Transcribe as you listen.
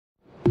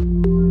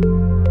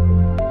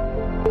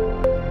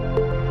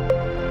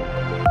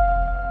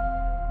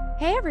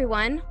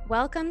everyone.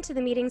 Welcome to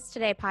the Meetings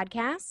Today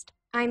podcast.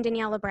 I'm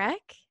Danielle Lebrecq.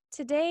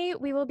 Today,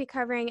 we will be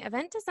covering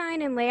event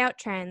design and layout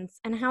trends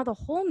and how the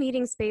whole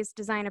meeting space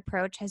design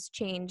approach has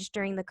changed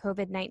during the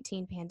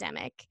COVID-19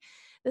 pandemic.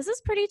 This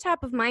is pretty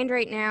top of mind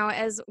right now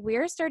as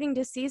we're starting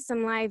to see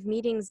some live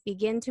meetings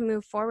begin to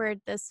move forward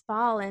this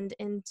fall and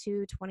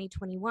into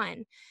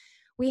 2021.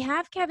 We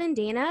have Kevin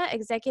Dana,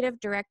 Executive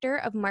Director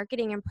of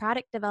Marketing and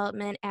Product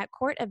Development at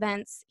Court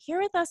Events, here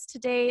with us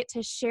today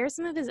to share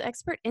some of his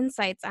expert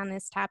insights on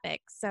this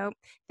topic. So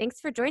thanks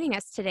for joining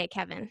us today,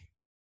 Kevin.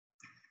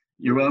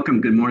 You're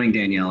welcome. Good morning,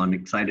 Danielle. I'm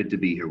excited to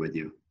be here with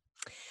you.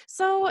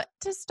 So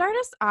to start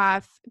us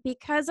off,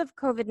 because of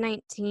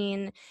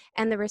COVID-19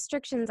 and the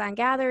restrictions on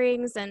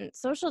gatherings and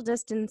social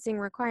distancing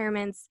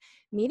requirements,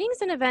 meetings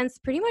and events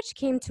pretty much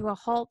came to a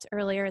halt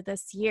earlier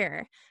this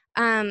year.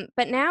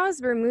 But now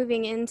as we're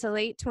moving into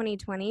late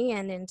 2020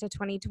 and into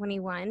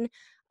 2021,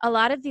 a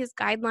lot of these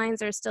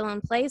guidelines are still in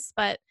place,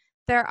 but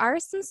there are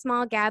some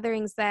small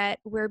gatherings that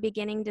we're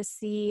beginning to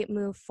see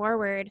move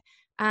forward.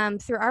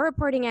 Through our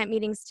reporting at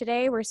Meetings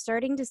Today, we're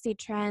starting to see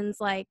trends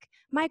like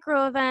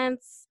micro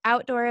events,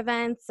 outdoor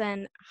events,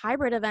 and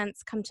hybrid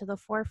events come to the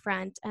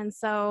forefront. And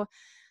so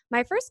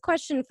my first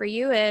question for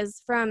you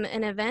is, from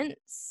an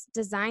events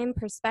design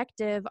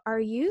perspective, are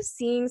you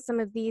seeing some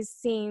of these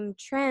same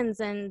trends?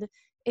 And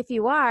if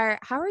you are,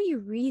 how are you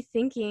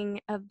rethinking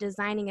of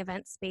designing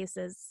event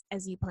spaces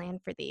as you plan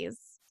for these?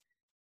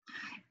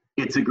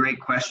 It's a great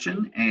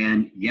question.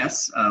 And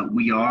yes,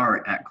 we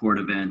are at Court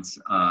Events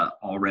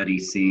already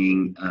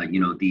seeing,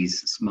 these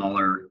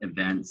smaller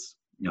events,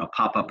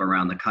 pop up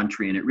around the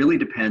country. And it really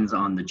depends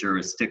on the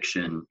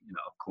jurisdiction.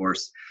 Of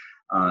course,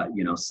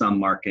 some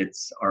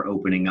markets are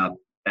opening up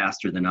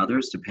faster than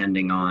others,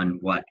 depending on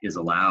what is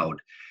allowed.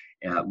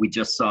 We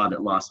just saw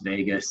that Las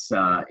Vegas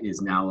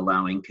is now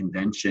allowing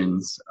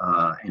conventions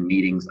and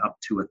meetings up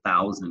to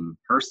 1,000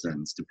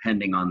 persons,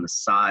 depending on the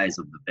size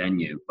of the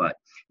venue. But,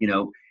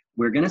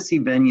 we're going to see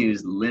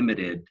venues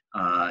limited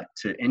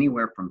to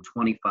anywhere from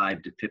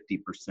 25 to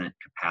 50%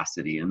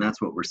 capacity, and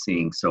that's what we're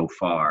seeing so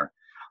far.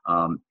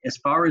 As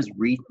far as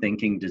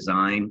rethinking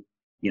design,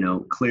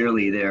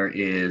 clearly there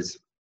is,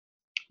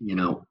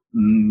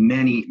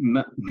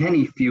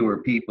 many fewer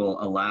people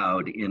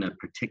allowed in a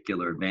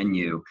particular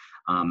venue.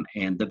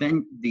 And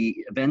the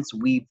events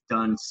we've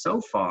done so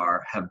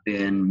far have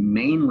been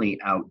mainly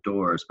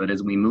outdoors, but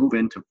as we move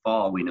into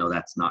fall, we know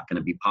that's not going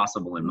to be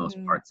possible in most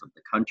parts of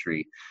the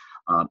country.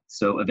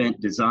 So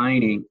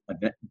designing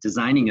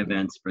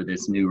events for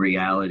this new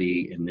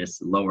reality and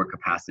this lower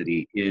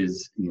capacity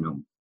is,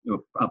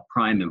 of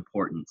prime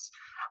importance.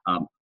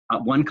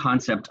 One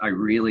concept I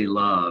really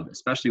love,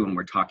 especially when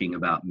we're talking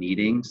about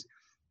meetings,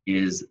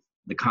 is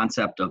the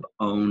concept of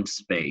owned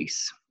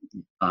space.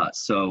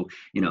 So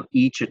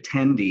each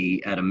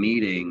attendee at a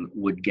meeting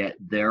would get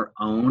their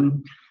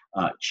own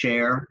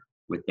chair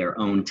with their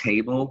own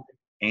table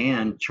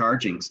and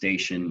charging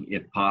station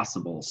if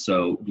possible.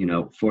 So,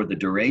 for the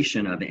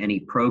duration of any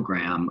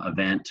program,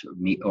 event,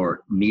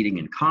 or meeting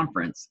and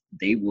conference,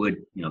 they would,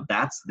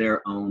 that's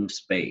their own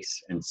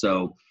space. And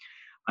so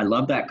I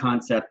love that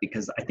concept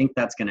because I think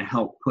that's going to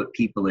help put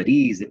people at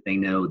ease if they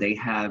know they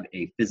have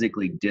a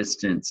physically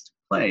distanced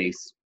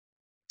place,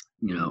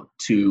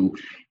 to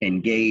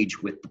engage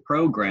with the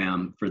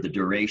program for the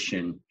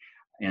duration.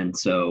 And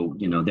so,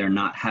 they're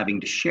not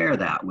having to share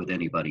that with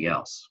anybody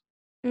else.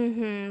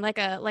 Like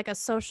a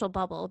social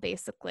bubble,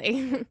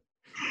 basically.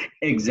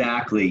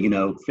 Exactly.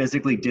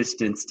 Physically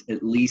distanced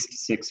at least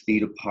 6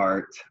 feet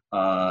apart.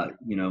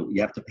 You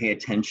have to pay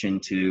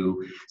attention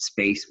to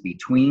space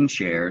between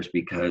chairs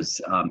because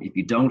if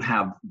you don't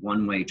have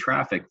one-way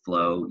traffic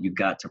flow, you've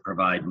got to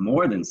provide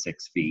more than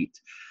 6 feet.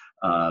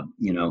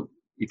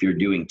 If you're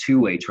doing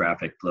two-way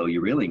traffic flow, you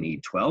really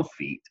need 12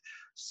 feet.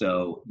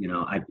 So,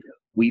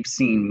 we've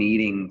seen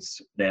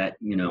meetings that,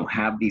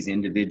 have these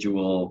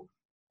individual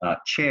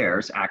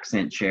chairs,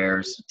 accent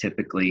chairs,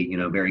 typically,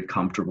 very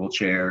comfortable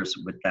chairs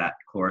with that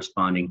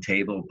corresponding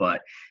table.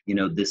 But,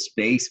 the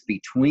space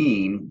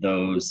between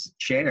those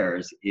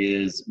chairs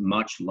is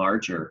much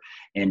larger.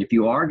 And if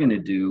you are going to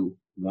do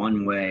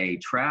one-way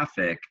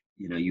traffic,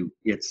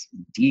 it's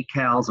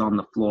decals on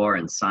the floor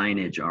and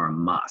signage are a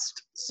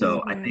must.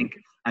 So I think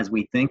as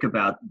we think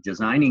about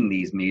designing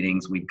these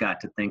meetings, we've got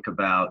to think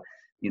about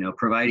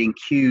providing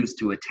cues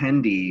to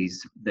attendees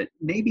that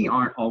maybe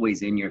aren't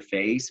always in your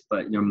face,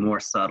 but they're more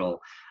subtle.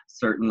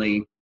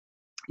 Certainly,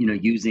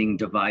 using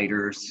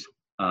dividers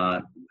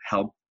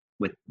help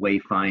with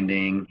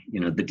wayfinding,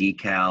 the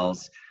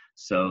decals.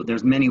 So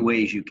there's many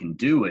ways you can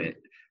do it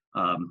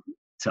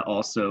to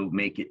also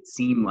make it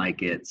seem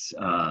like it's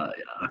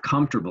a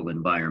comfortable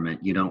environment.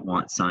 You don't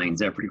want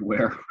signs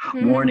everywhere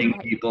warning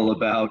people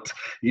about,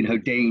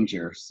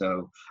 danger.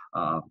 So,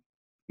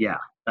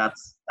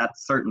 that's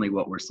certainly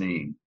what we're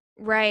seeing.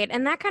 Right.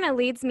 And that kind of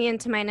leads me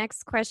into my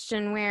next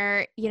question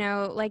where,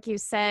 like you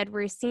said,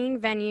 we're seeing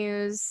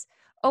venues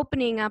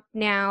opening up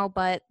now,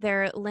 but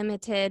they're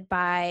limited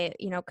by,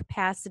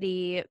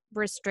 capacity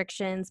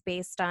restrictions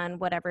based on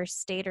whatever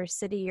state or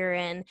city you're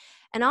in.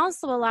 And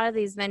also, a lot of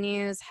these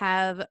venues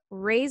have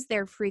raised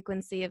their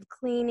frequency of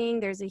cleaning.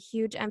 There's a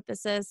huge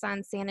emphasis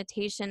on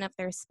sanitation of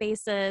their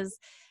spaces,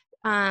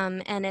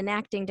 and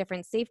enacting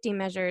different safety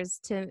measures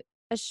to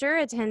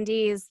assure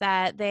attendees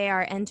that they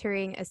are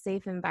entering a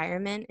safe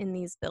environment in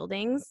these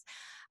buildings.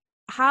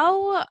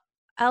 How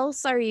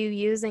else are you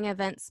using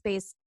event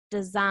space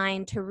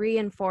design to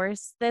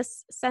reinforce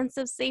this sense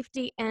of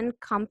safety and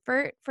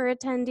comfort for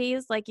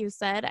attendees? Like you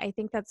said, I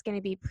think that's going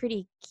to be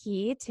pretty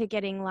key to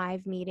getting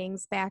live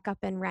meetings back up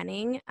and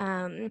running,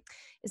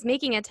 is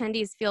making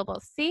attendees feel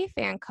both safe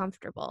and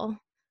comfortable.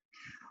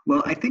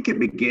 Well, I think it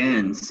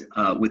begins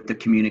with the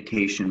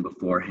communication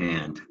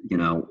beforehand,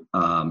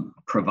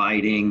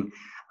 providing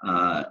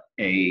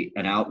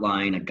an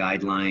outline, a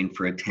guideline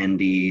for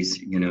attendees,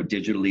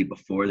 digitally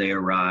before they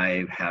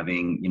arrive,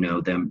 having,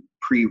 them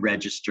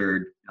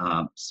pre-registered.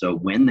 So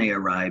when they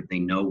arrive, they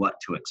know what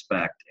to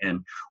expect.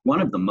 And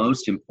one of the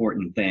most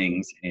important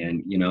things,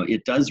 and,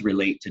 it does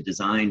relate to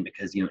design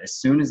because, as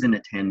soon as an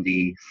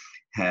attendee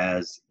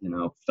has,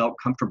 felt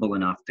comfortable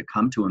enough to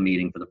come to a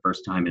meeting for the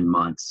first time in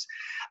months,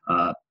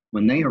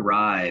 when they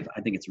arrive,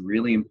 I think it's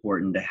really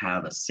important to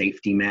have a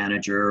safety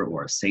manager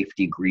or a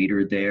safety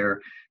greeter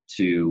there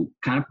to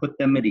kind of put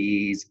them at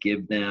ease,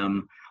 give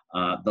them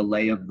the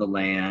lay of the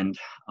land.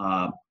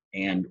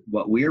 And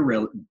what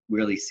we're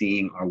really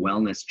seeing are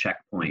wellness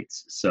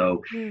checkpoints.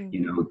 So,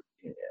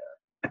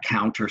 a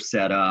counter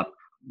set up,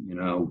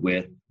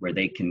 with where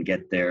they can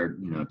get their,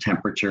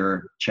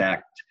 temperature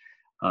checked,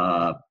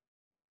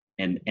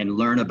 and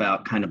learn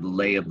about kind of the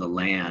lay of the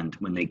land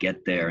when they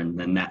get there. And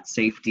then that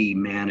safety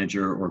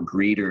manager or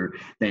greeter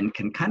then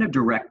can kind of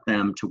direct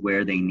them to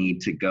where they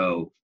need to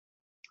go,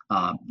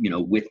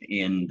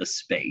 within the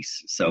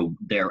space. So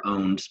their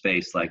own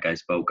space, like I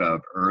spoke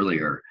of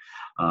earlier.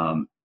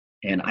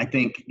 And I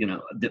think,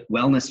 the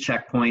wellness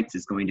checkpoints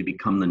is going to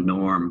become the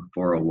norm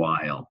for a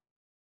while.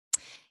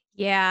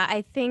 Yeah,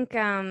 I think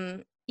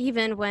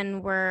even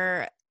when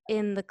we're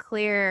in the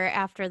clear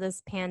after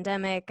this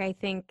pandemic, I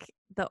think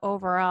the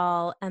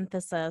overall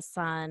emphasis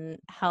on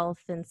health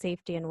and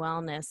safety and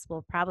wellness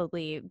will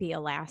probably be a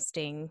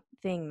lasting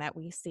thing that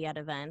we see at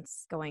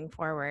events going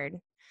forward.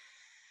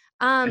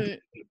 I Um,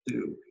 think so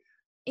too.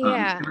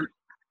 yeah.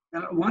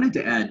 And I wanted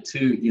to add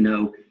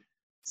too,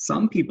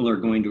 some people are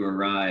going to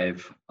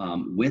arrive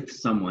with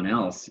someone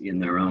else in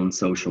their own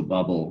social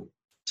bubble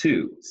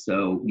too.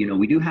 So,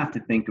 we do have to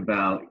think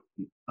about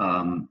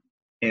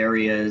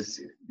areas,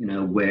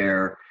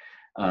 where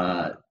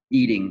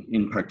eating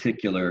in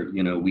particular,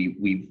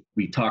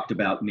 we talked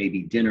about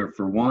maybe dinner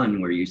for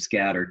one, where you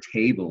scatter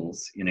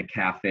tables in a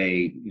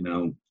cafe,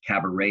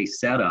 cabaret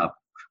setup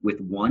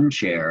with one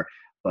chair,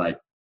 but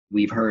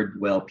we've heard,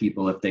 well,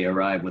 people, if they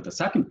arrive with a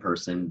second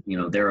person,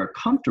 they're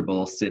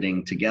comfortable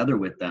sitting together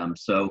with them.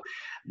 So,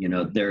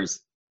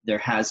 there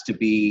has to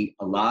be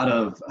a lot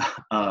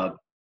of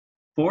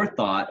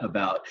forethought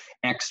about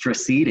extra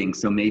seating.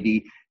 So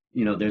maybe,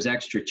 there's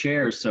extra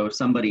chairs. So if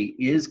somebody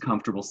is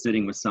comfortable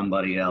sitting with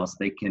somebody else,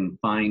 they can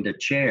find a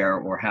chair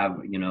or have,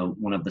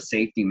 one of the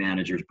safety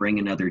managers bring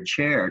another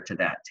chair to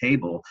that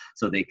table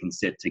so they can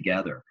sit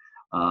together.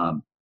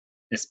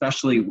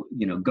 Especially,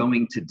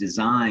 going to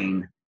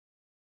design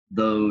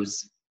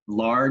those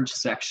large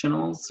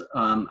sectionals,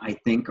 I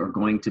think are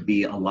going to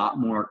be a lot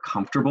more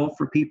comfortable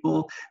for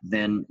people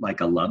than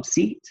like a love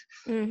seat.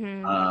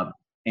 Mm-hmm.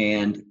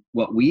 And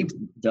what we've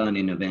done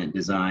in event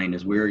design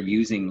is we're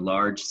using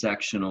large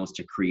sectionals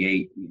to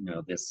create,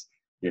 this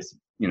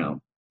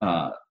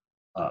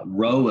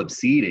row of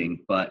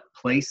seating, but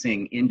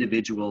placing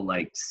individual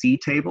like C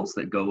tables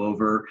that go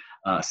over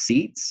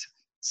seats.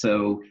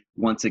 So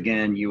once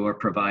again, you're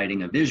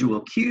providing a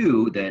visual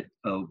cue that,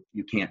 oh,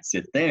 you can't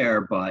sit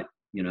there, but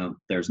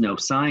there's no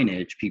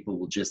signage. People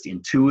will just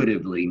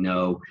intuitively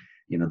know,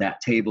 that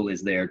table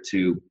is there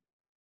to,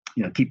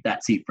 keep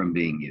that seat from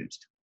being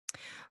used.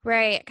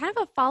 Right. Kind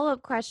of a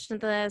follow-up question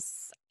to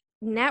this.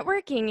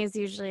 Networking is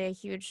usually a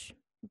huge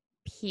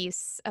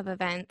piece of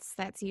events.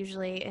 That's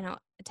usually,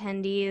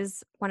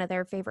 attendees, one of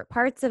their favorite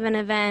parts of an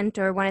event,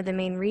 or one of the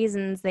main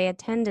reasons they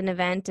attend an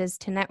event is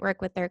to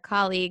network with their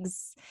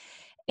colleagues.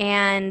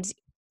 And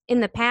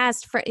in the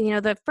past,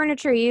 the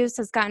furniture use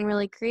has gotten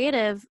really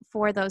creative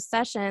for those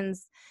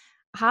sessions.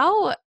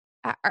 How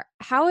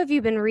have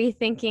you been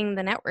rethinking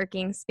the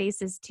networking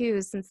spaces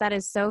too, since that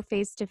is so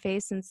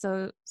face-to-face and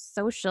so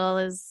social?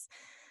 Is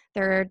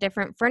there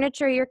different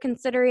furniture you're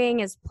considering?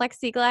 Is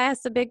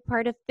plexiglass a big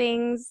part of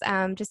things?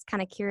 Just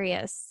kind of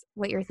curious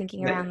what you're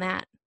thinking around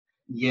that.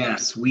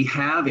 Yes, we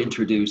have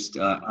introduced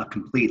a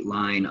complete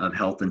line of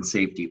health and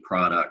safety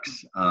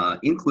products,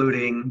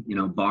 including,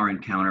 bar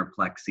and counter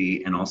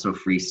plexi and also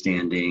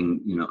freestanding,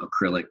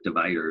 acrylic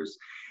dividers.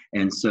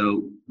 And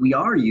so we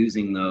are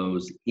using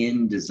those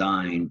in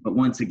design, but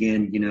once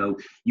again,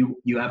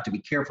 you have to be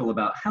careful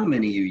about how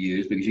many you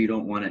use because you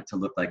don't want it to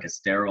look like a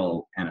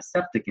sterile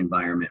antiseptic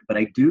environment. But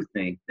I do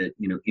think that,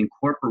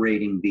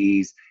 incorporating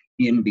these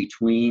in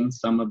between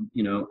some of,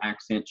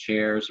 accent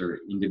chairs or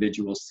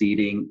individual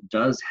seating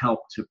does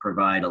help to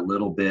provide a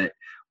little bit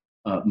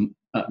a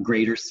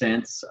greater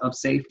sense of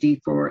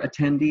safety for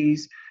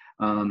attendees.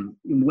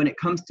 When it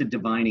comes to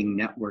designing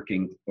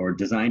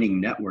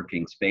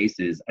networking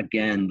spaces,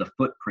 again, the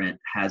footprint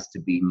has to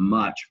be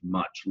much,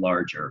 much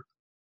larger,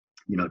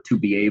 to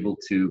be able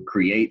to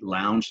create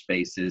lounge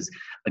spaces,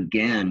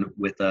 again,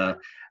 with a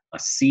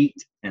seat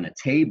and a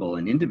table,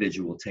 an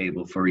individual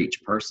table for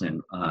each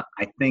person.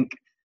 I think,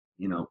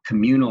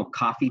 communal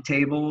coffee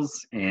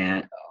tables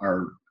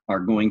are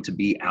going to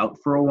be out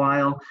for a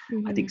while.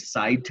 Mm-hmm. I think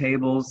side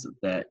tables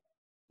that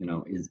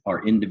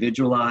are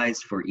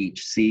individualized for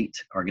each seat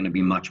are going to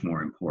be much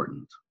more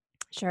important.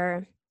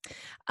 Sure.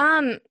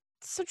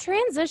 So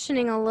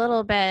transitioning a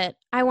little bit,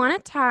 I want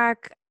to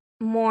talk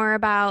more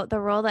about the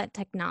role that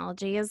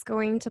technology is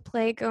going to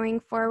play going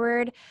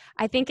forward.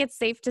 I think it's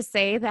safe to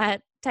say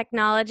that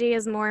technology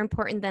is more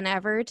important than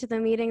ever to the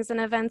meetings and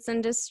events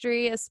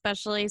industry,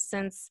 especially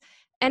since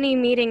any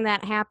meeting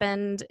that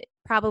happened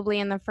probably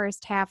in the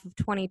first half of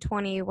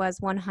 2020 was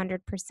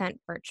 100%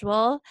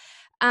 virtual.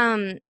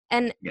 And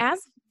Yeah.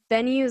 as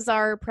venues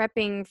are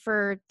prepping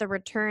for the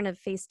return of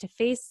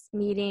face-to-face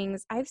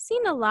meetings, I've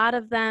seen a lot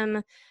of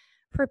them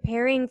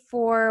preparing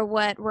for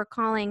what we're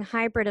calling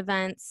hybrid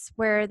events,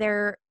 where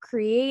they're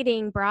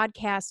creating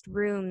broadcast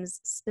rooms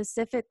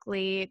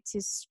specifically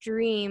to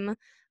stream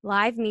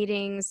live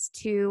meetings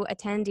to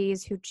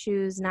attendees who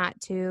choose not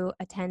to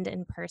attend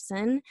in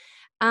person.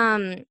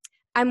 Um,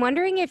 I'm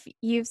wondering if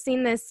you've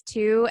seen this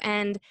too,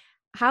 and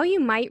how you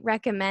might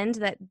recommend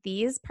that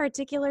these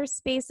particular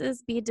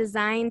spaces be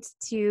designed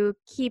to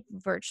keep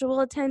virtual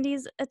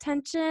attendees'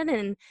 attention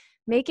and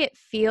make it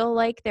feel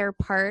like they're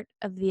part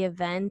of the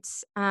event.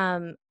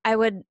 I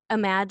would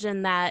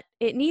imagine that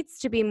it needs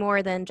to be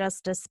more than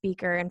just a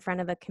speaker in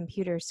front of a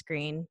computer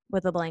screen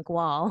with a blank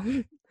wall.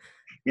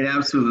 It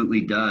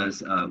absolutely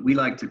does. We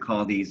like to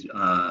call these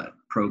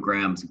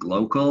programs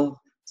glocal.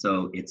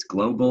 So it's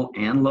global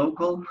and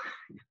local.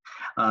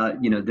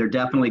 They're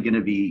definitely going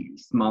to be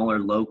smaller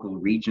local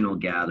regional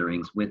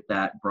gatherings with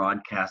that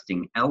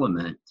broadcasting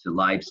element to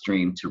live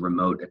stream to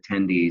remote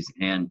attendees.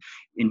 And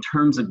in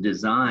terms of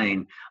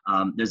design,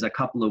 there's a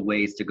couple of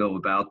ways to go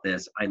about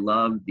this. I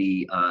love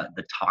the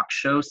talk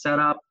show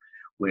setup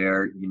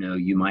where,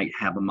 you might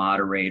have a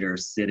moderator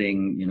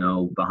sitting,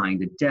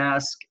 behind a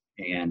desk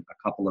and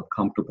a couple of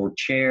comfortable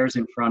chairs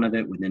in front of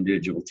it with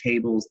individual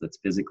tables that's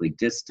physically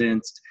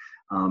distanced.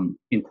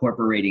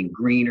 Incorporating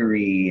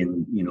greenery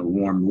and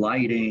warm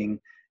lighting,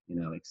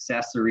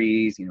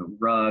 accessories,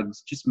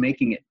 rugs, just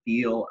making it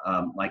feel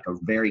like a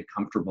very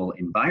comfortable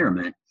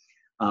environment.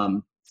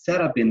 Set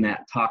up in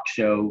that talk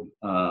show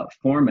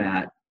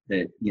format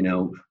that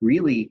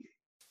really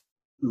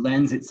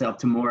lends itself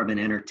to more of an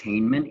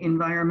entertainment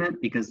environment,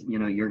 because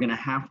you're going to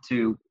have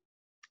to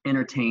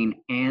entertain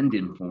and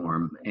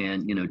inform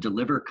and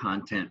deliver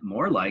content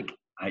more like,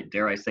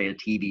 dare I say, a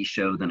TV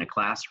show than a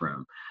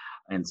classroom.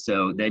 And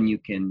so then you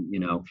can,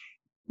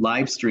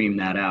 live stream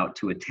that out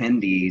to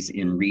attendees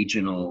in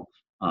regional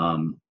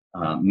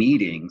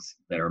meetings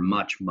that are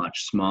much,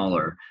 much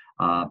smaller.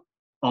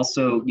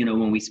 Also,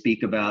 when we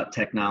speak about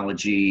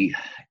technology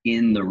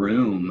in the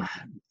room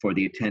for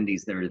the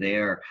attendees that are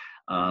there,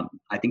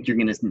 I think you're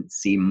going to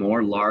see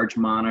more large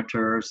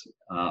monitors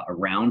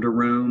around a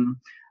room,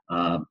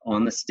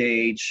 on the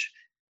stage,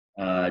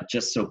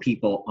 just so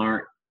people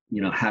aren't,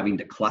 having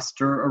to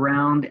cluster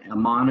around a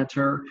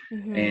monitor.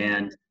 Mm-hmm.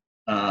 And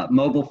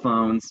mobile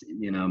phones,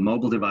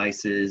 mobile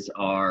devices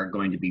are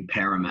going to be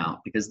paramount,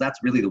 because that's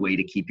really the way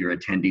to keep your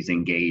attendees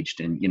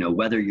engaged. And,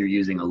 whether you're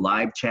using a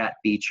live chat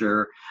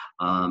feature,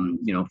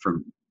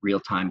 for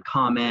real-time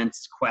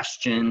comments,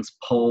 questions,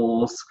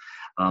 polls,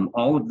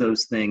 all of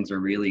those things are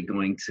really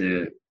going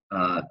to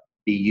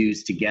be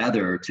used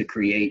together to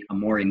create a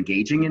more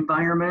engaging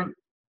environment,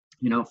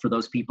 for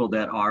those people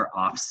that are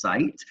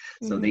off-site,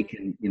 so they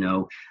can,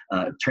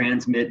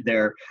 transmit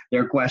their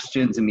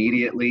questions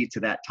immediately to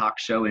that talk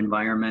show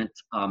environment.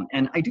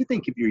 And I do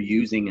think if you're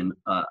using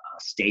a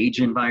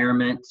stage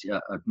environment, a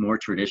more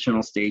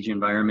traditional stage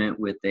environment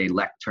with a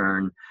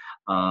lectern,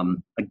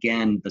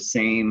 again, the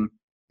same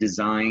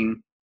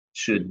design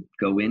should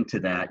go into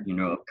that.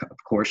 Of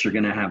course, you're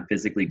going to have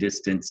physically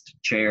distanced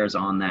chairs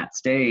on that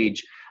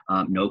stage.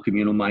 No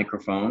communal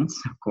microphones,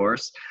 of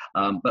course,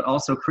 but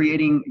also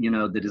creating,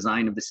 the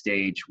design of the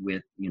stage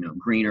with,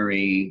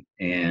 greenery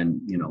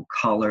and,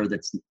 color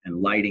and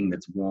lighting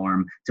that's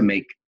warm to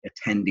make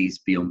attendees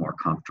feel more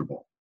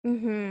comfortable.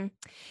 Mm-hmm.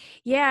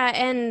 Yeah,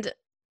 and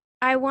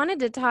I wanted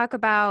to talk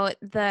about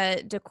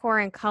the decor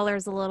and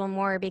colors a little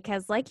more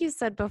because, like you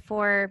said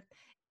before,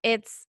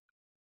 it's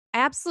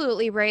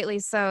absolutely rightly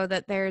so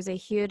that there's a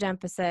huge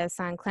emphasis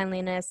on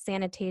cleanliness,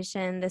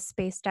 sanitation, the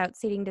spaced out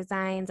seating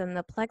designs, and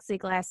the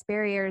plexiglass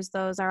barriers.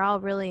 Those are all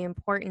really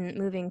important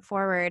moving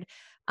forward.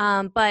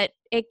 But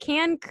it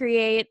can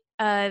create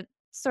a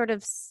sort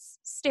of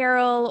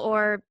sterile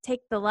or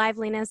take the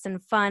liveliness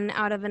and fun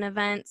out of an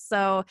event.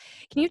 So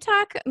can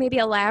you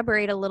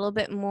elaborate a little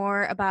bit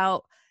more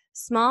about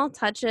small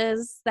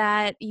touches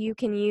that you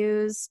can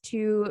use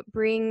to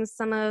bring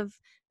some of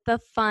the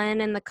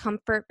fun and the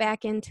comfort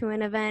back into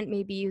an event,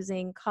 maybe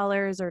using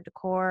colors or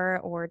decor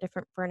or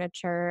different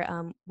furniture?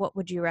 What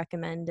would you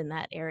recommend in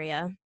that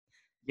area?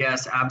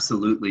 Yes,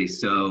 absolutely.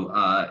 So,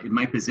 in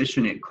my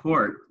position at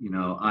court,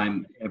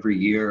 I'm every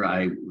year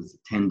I was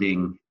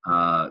attending,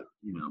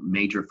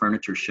 major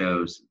furniture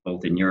shows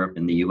both in Europe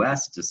and the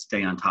U.S. to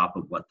stay on top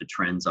of what the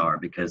trends are,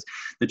 because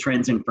the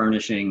trends in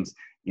furnishings,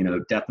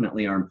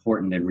 definitely are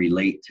important and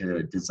relate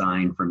to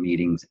design for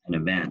meetings and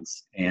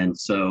events. And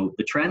so,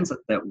 the trends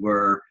that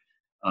were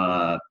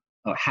uh,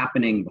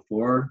 happening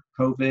before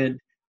COVID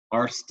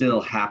are still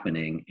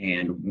happening.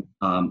 And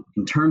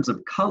in terms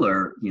of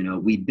color,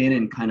 we've been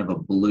in kind of a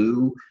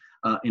blue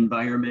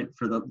environment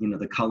for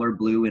the color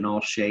blue in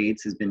all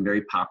shades has been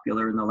very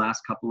popular in the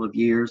last couple of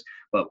years.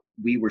 But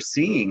we were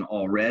seeing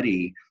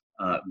already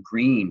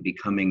green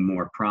becoming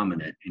more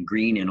prominent, and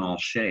green in all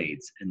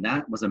shades. And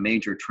that was a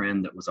major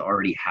trend that was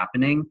already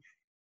happening.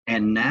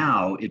 And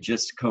now it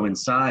just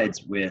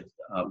coincides with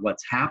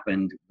what's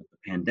happened with the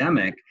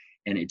pandemic.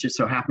 And it just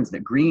so happens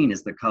that green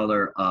is the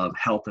color of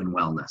health and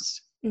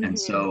wellness. And Hmm.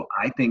 so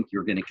I think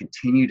you're going to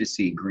continue to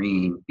see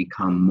green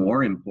become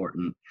more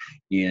important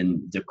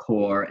in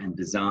decor and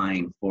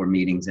design for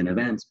meetings and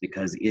events,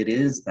 because it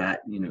is that,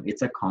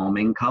 it's a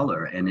calming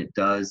color, and it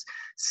does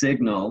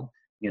signal,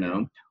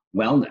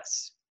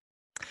 wellness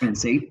and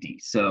safety.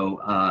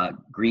 So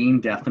green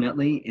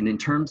definitely. And in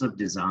terms of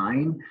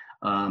design,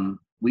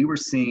 we were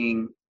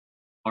seeing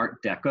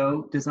Art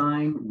Deco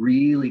design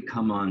really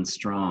come on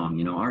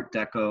strong, Art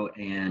Deco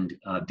and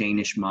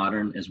Danish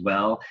modern as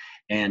well.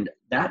 And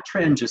that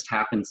trend just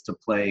happens to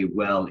play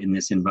well in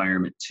this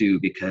environment too,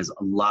 because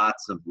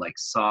lots of like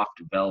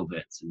soft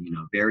velvets and,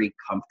 very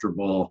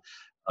comfortable,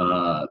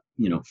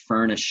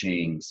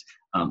 furnishings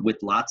with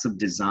lots of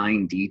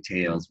design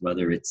details,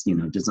 whether it's,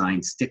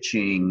 design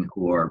stitching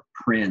or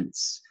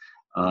prints.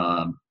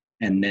 Um,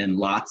 and then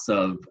lots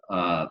of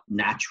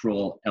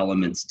natural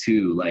elements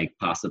too, like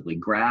possibly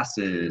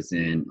grasses,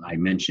 and I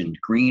mentioned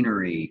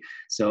greenery.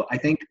 So I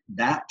think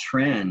that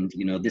trend,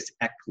 this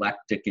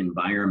eclectic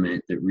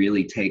environment that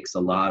really takes a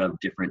lot of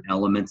different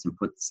elements and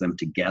puts them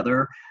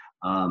together,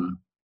 um,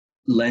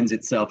 lends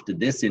itself to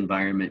this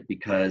environment,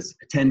 because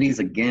attendees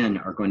again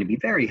are going to be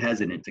very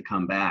hesitant to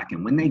come back,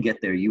 and when they get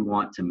there you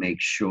want to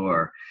make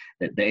sure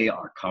that they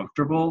are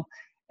comfortable,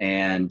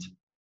 and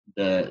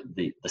the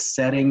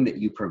setting that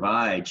you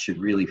provide should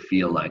really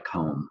feel like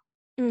home.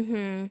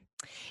 Hmm.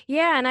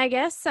 Yeah, and I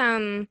guess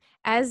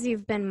as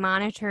you've been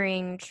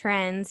monitoring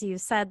trends, you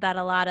said that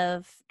a lot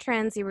of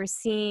trends you were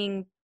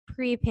seeing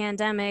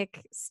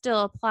pre-pandemic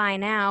still apply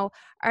now.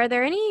 Are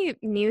there any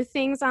new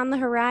things on the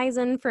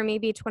horizon for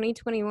maybe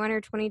 2021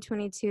 or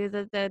 2022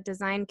 that the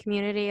design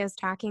community is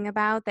talking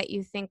about that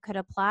you think could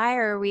apply,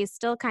 or are we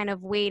still kind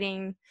of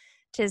waiting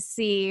to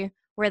see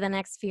where the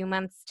next few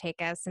months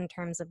take us in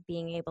terms of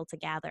being able to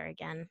gather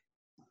again?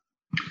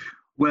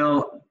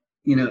 Well,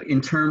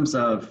 in terms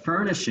of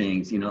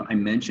furnishings, I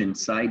mentioned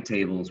side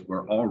tables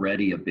were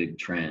already a big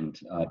trend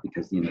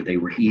because, they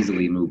were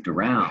easily moved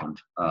around.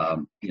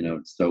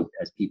 So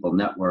as people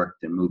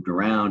networked and moved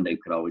around, they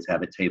could always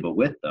have a table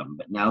with them.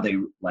 But now they,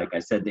 like I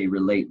said, they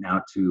relate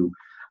now to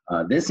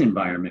this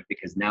environment,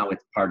 because now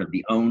it's part of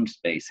the owned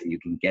space and you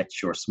can get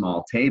your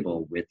small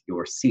table with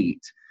your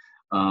seat.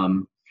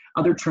 Um,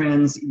 Other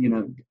trends,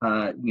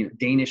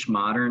 Danish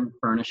modern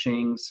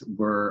furnishings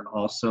were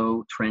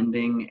also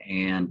trending,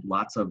 and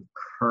lots of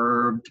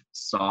curved,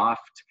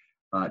 soft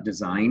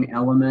design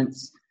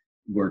elements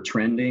were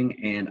trending,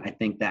 and I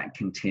think that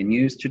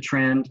continues to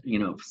trend.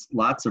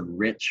 Lots of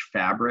rich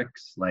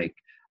fabrics like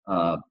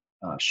uh,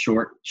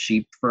 short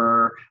sheep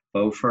fur,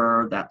 faux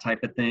fur, that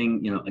type of thing.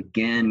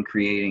 Again,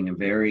 creating a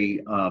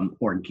very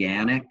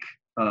organic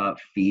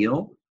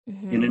feel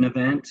in an Hmm.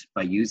 event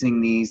by using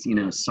these,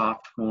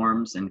 soft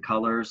forms and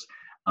colors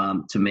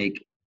to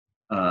make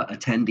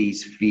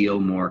attendees feel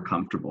more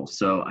comfortable.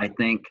 So I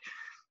think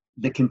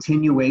the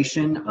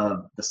continuation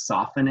of the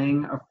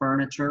softening of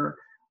furniture,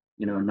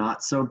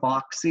 not so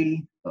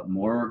boxy, but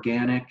more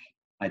organic,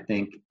 I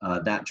think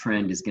that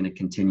trend is going to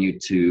continue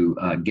to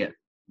get,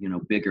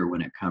 bigger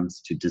when it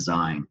comes to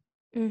design.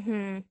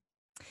 Hmm.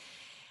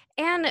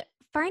 And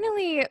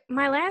finally,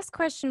 my last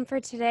question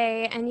for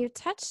today, and you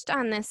touched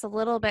on this a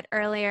little bit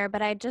earlier,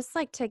 but I'd just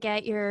like to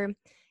get your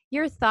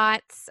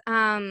thoughts.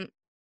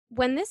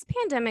 When this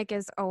pandemic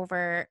is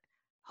over,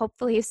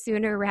 hopefully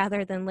sooner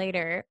rather than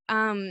later,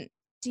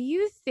 do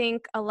you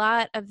think a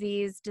lot of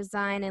these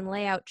design and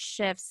layout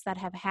shifts that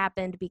have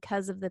happened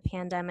because of the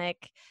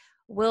pandemic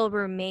will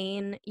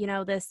remain,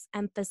 this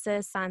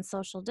emphasis on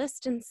social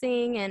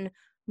distancing and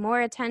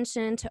more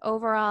attention to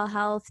overall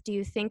health? Do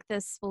you think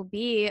this will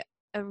be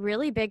a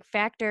really big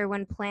factor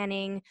when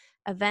planning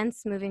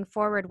events moving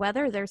forward,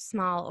 whether they're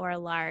small or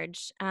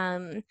large?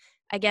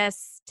 I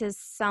guess to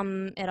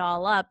sum it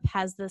all up,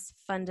 has this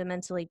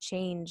fundamentally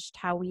changed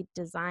how we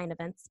design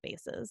event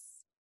spaces?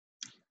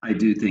 I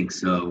do think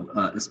so,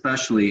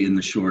 especially in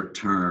the short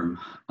term.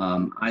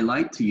 I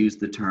like to use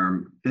the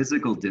term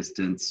physical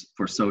distance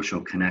for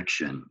social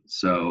connection.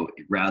 So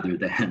rather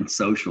than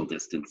social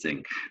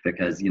distancing,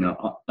 because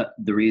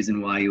the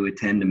reason why you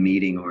attend a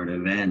meeting or an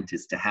event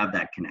is to have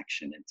that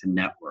connection and to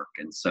network,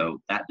 and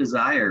so that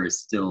desire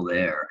is still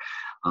there.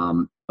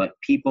 But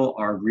people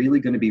are really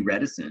going to be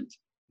reticent,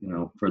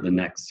 for the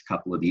next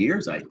couple of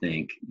years, I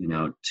think,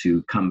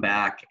 to come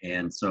back.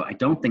 And so I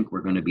don't think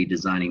we're going to be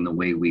designing the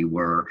way we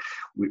were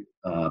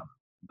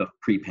the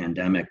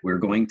pre-pandemic. We're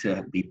going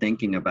to be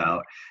thinking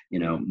about,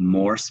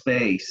 more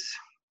space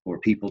for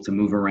people to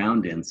move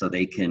around in so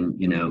they can,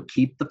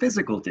 keep the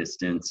physical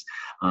distance,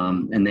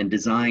 and then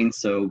design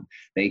so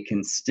they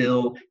can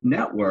still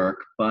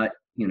network, but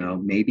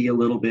maybe a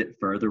little bit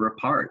further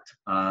apart.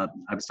 I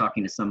was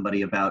talking to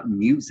somebody about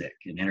music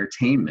and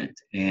entertainment,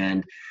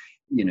 and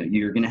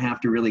you're going to have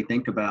to really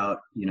think about,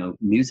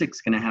 music's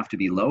going to have to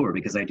be lower,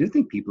 because I do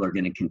think people are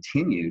going to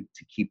continue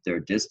to keep their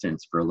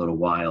distance for a little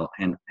while.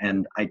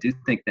 And I do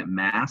think that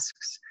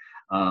masks,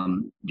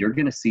 you're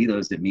going to see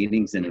those at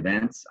meetings and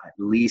events, at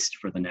least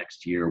for the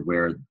next year,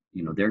 where,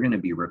 they're going to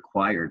be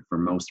required for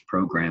most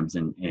programs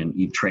and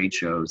trade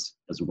shows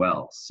as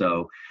well.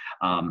 So,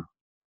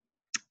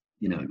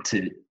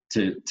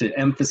 to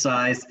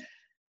emphasize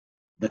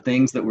the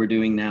things that we're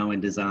doing now in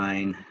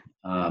design,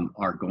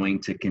 are going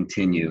to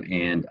continue.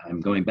 And I'm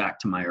going back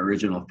to my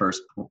original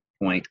first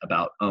point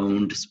about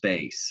owned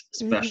space,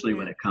 especially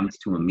when it comes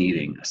to a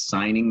meeting,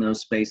 assigning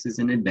those spaces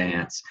in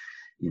advance,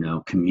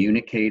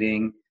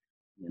 communicating,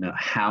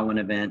 how an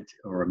event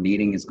or a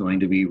meeting is going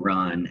to be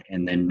run,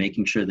 and then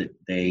making sure that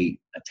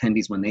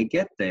attendees, when they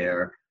get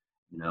there,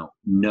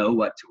 know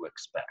what to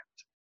expect.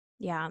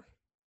 Yeah.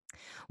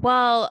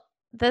 Well,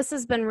 this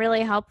has been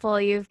really helpful.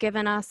 You've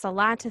given us a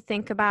lot to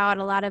think about,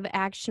 a lot of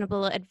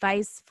actionable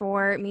advice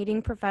for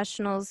meeting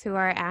professionals who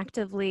are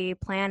actively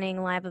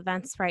planning live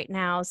events right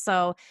now.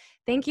 So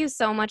thank you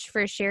so much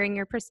for sharing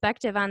your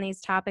perspective on these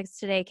topics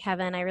today,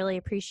 Kevin. I really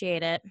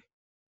appreciate it.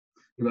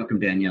 You're welcome,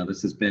 Danielle.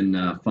 This has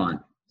been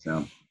fun.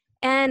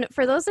 And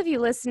for those of you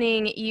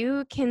listening,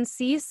 you can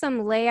see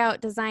some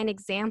layout design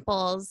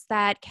examples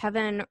that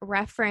Kevin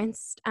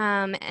referenced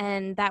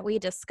and that we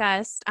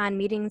discussed on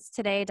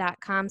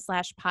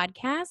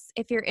meetingstoday.com/podcasts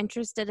if you're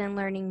interested in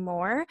learning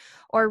more,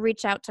 or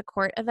reach out to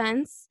Court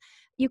Events.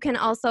 You can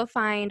also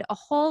find a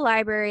whole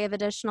library of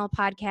additional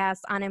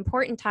podcasts on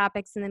important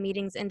topics in the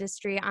meetings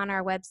industry on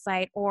our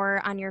website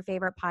or on your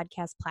favorite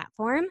podcast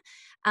platform.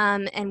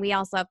 And we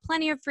also have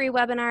plenty of free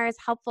webinars,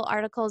 helpful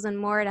articles, and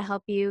more to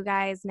help you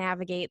guys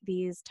navigate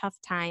these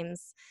tough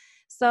times.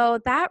 So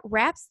that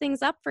wraps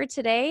things up for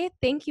today.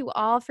 Thank you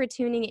all for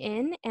tuning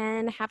in,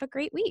 and have a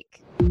great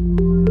week.